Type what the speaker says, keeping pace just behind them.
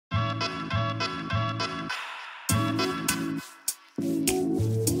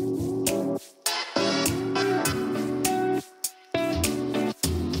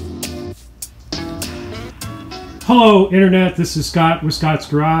Hello Internet, this is Scott with Scott's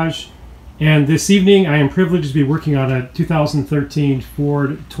Garage, and this evening I am privileged to be working on a 2013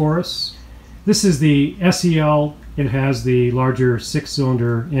 Ford Taurus. This is the SEL. It has the larger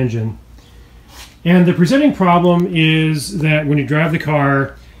 6-cylinder engine. And the presenting problem is that when you drive the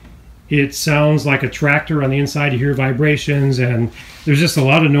car, it sounds like a tractor on the inside. You hear vibrations and there's just a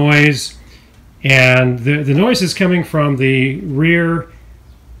lot of noise. And the noise is coming from the rear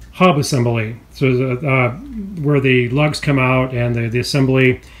hub assembly. So where the lugs come out and the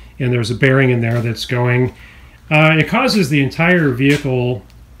assembly, and there's a bearing in there that's going. It causes the entire vehicle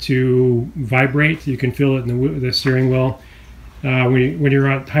to vibrate. You can feel it in the steering wheel. When you're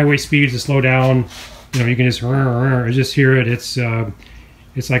at highway speeds to slow down, you can just hear it. It's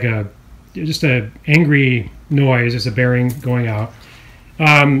like just a angry noise. It's a bearing going out.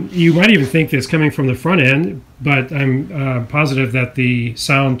 You might even think that it's coming from the front end, but I'm positive that the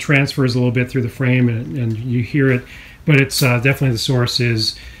sound transfers a little bit through the frame and you hear it. But it's definitely the source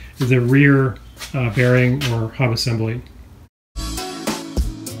is the rear bearing or hub assembly.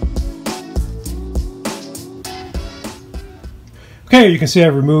 Okay, you can see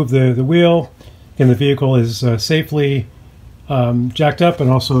I've removed the wheel, and the vehicle is safely jacked up,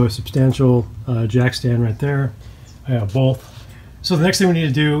 and also a substantial jack stand right there. I have both. So the next thing we need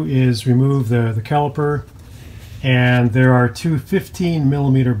to do is remove the caliper, and there are two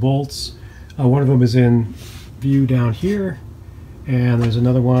 15mm bolts. One of them is in view down here, and there's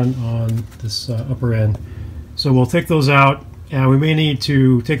another one on this upper end. So we'll take those out, and we may need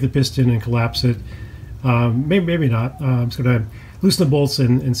to take the piston and collapse it. Maybe not. I'm just going to loosen the bolts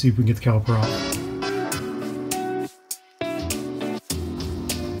and see if we can get the caliper off.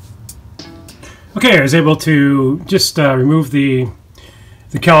 Okay, I was able to just remove the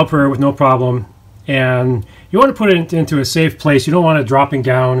caliper with no problem, and you want to put it into a safe place. You don't want it dropping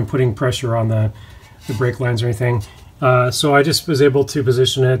down and putting pressure on the brake lines or anything. So I just was able to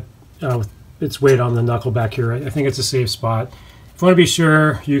position it with its weight on the knuckle back here. I think it's a safe spot. If you want to be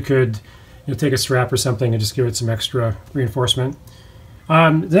sure, you could take a strap or something and just give it some extra reinforcement.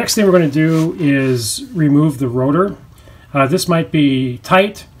 The next thing we're going to do is remove the rotor. This might be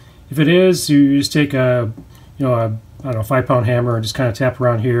tight. If it is, you just take a, I don't know, 5-pound hammer and just kind of tap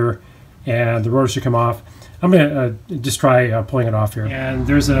around here, and the rotor should come off. I'm going to just try pulling it off here. And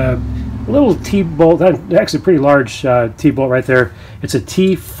there's a little T-bolt, actually a pretty large T-bolt right there. It's a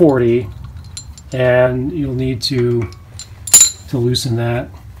T40, and you'll need to loosen that.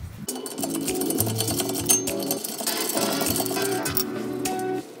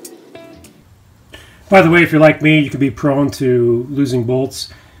 By the way, if you're like me, you could be prone to losing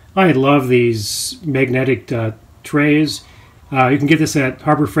bolts. I love these magnetic trays. You can get this at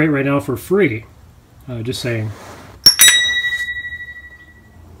Harbor Freight right now for free. Just saying.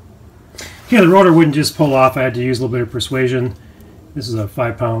 Yeah, the rotor wouldn't just pull off. I had to use a little bit of persuasion. This is a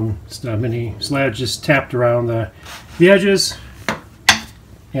 5-pound mini sledge, just tapped around the edges,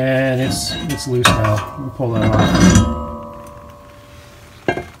 and it's loose now. We'll pull that off.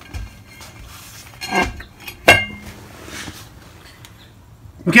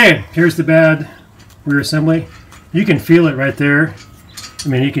 Okay, here's the bad rear assembly. You can feel it right there. I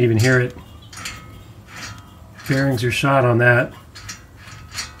mean, you can even hear it. Bearings are shot on that.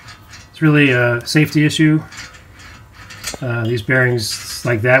 It's really a safety issue. These bearings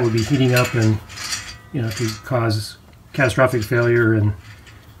like that would be heating up, and could cause catastrophic failure. And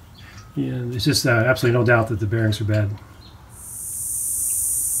there's just absolutely no doubt that the bearings are bad.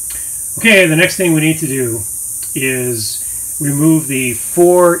 Okay, the next thing we need to do is remove the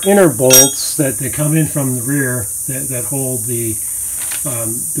 4 inner bolts that come in from the rear that hold the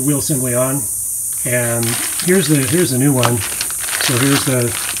wheel assembly on. And here's the new one. So here's the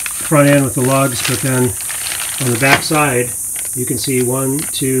front end with the lugs, but then on the back side you can see 1,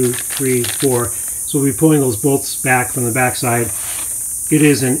 2, 3, 4. So we'll be pulling those bolts back from the back side. It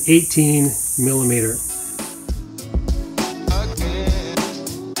is an 18mm.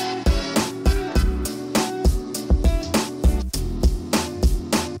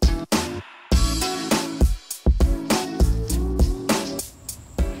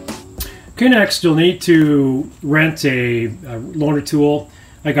 Okay, next you'll need to rent a loaner tool.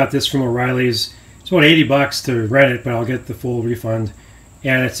 I got this from O'Reilly's. It's about 80 bucks to rent it, but I'll get the full refund.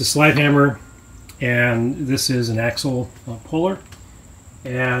 And it's a slide hammer, and this is an axle puller,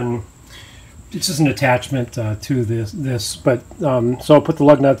 and it's just an attachment to this. But so I'll put the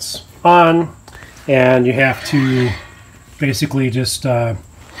lug nuts on, and you have to basically just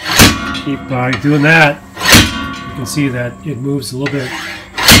keep doing that. You can see that it moves a little bit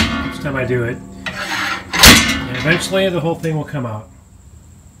time I do it, and eventually the whole thing will come out.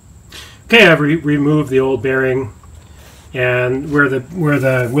 Okay, I've removed the old bearing and where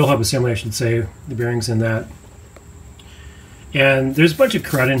the wheel hub assembly, I should say, the bearings in that. And there's a bunch of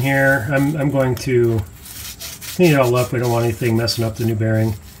crud in here. I'm going to clean it all up. I don't want anything messing up the new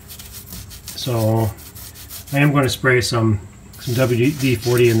bearing. So I am going to spray some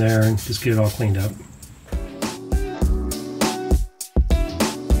WD-40 in there and just get it all cleaned up.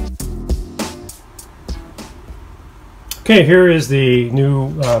 Okay, here is the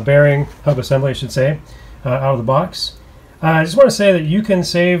new bearing hub assembly, I should say, out of the box. I just want to say that you can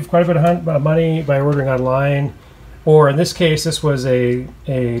save quite a bit of money by ordering online, or in this case, this was a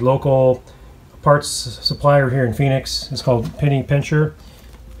local parts supplier here in Phoenix. It's called Penny Pincher,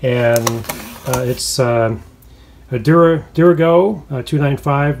 and it's a Durago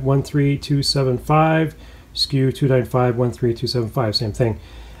 295-13275, SKU 295-13275, same thing.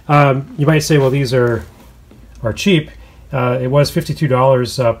 You might say, well, these are cheap. It was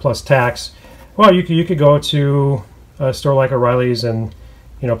 $52 plus tax. Well, you could go to a store like O'Reilly's and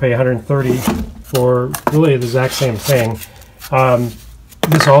pay $130 for really the exact same thing.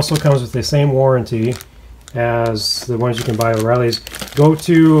 This also comes with the same warranty as the ones you can buy at O'Reilly's. Go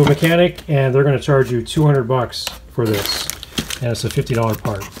to a mechanic and they're going to charge you $200 for this, and it's a $50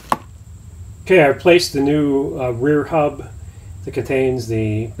 part. Okay, I placed the new rear hub that contains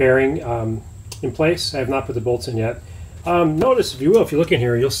the bearing in place. I have not put the bolts in yet. Notice, if you will, if you look in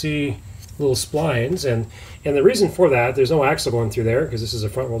here, you'll see little splines, and the reason for that, there's no axle going through there because this is a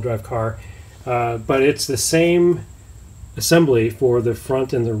front-wheel drive car, but it's the same assembly for the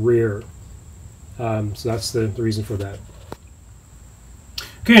front and the rear. So that's the reason for that.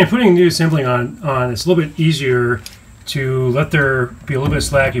 Okay, and putting new assembly on, it's a little bit easier to let there be a little bit of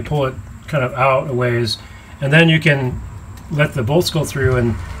slack. You pull it kind of out a ways, and then you can let the bolts go through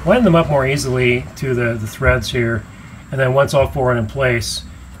and line them up more easily to the threads here. And then once all four are in place,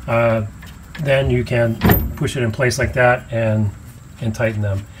 then you can push it in place like that and tighten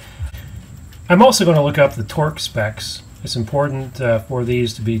them. I'm also going to look up the torque specs. It's important for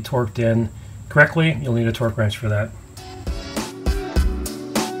these to be torqued in correctly. You'll need a torque wrench for that.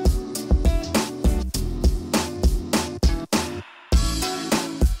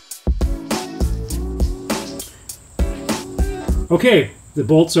 Okay, the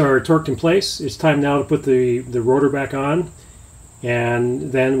bolts are torqued in place. It's time now to put the rotor back on,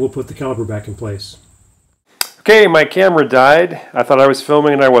 and then we'll put the caliper back in place. Okay, my camera died. I thought I was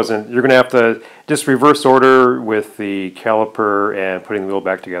filming and I wasn't. You're going to have to just reverse order with the caliper and putting the wheel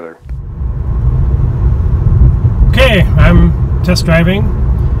back together. Okay, I'm test driving,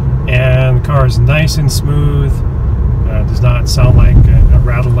 and the car is nice and smooth. Does not sound like a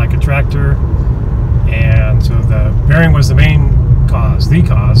rattle like a tractor. And so the bearing was the main cause,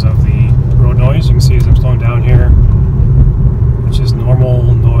 of the road noise. You can see as I'm slowing down here, which is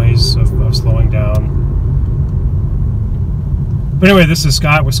normal noise of slowing down. But anyway, this is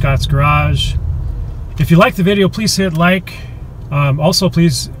Scott with Scott's Garage. If you like the video, please hit like. Also,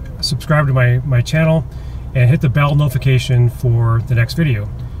 please subscribe to my channel and hit the bell notification for the next video.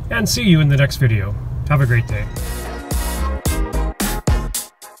 And see you in the next video. Have a great day.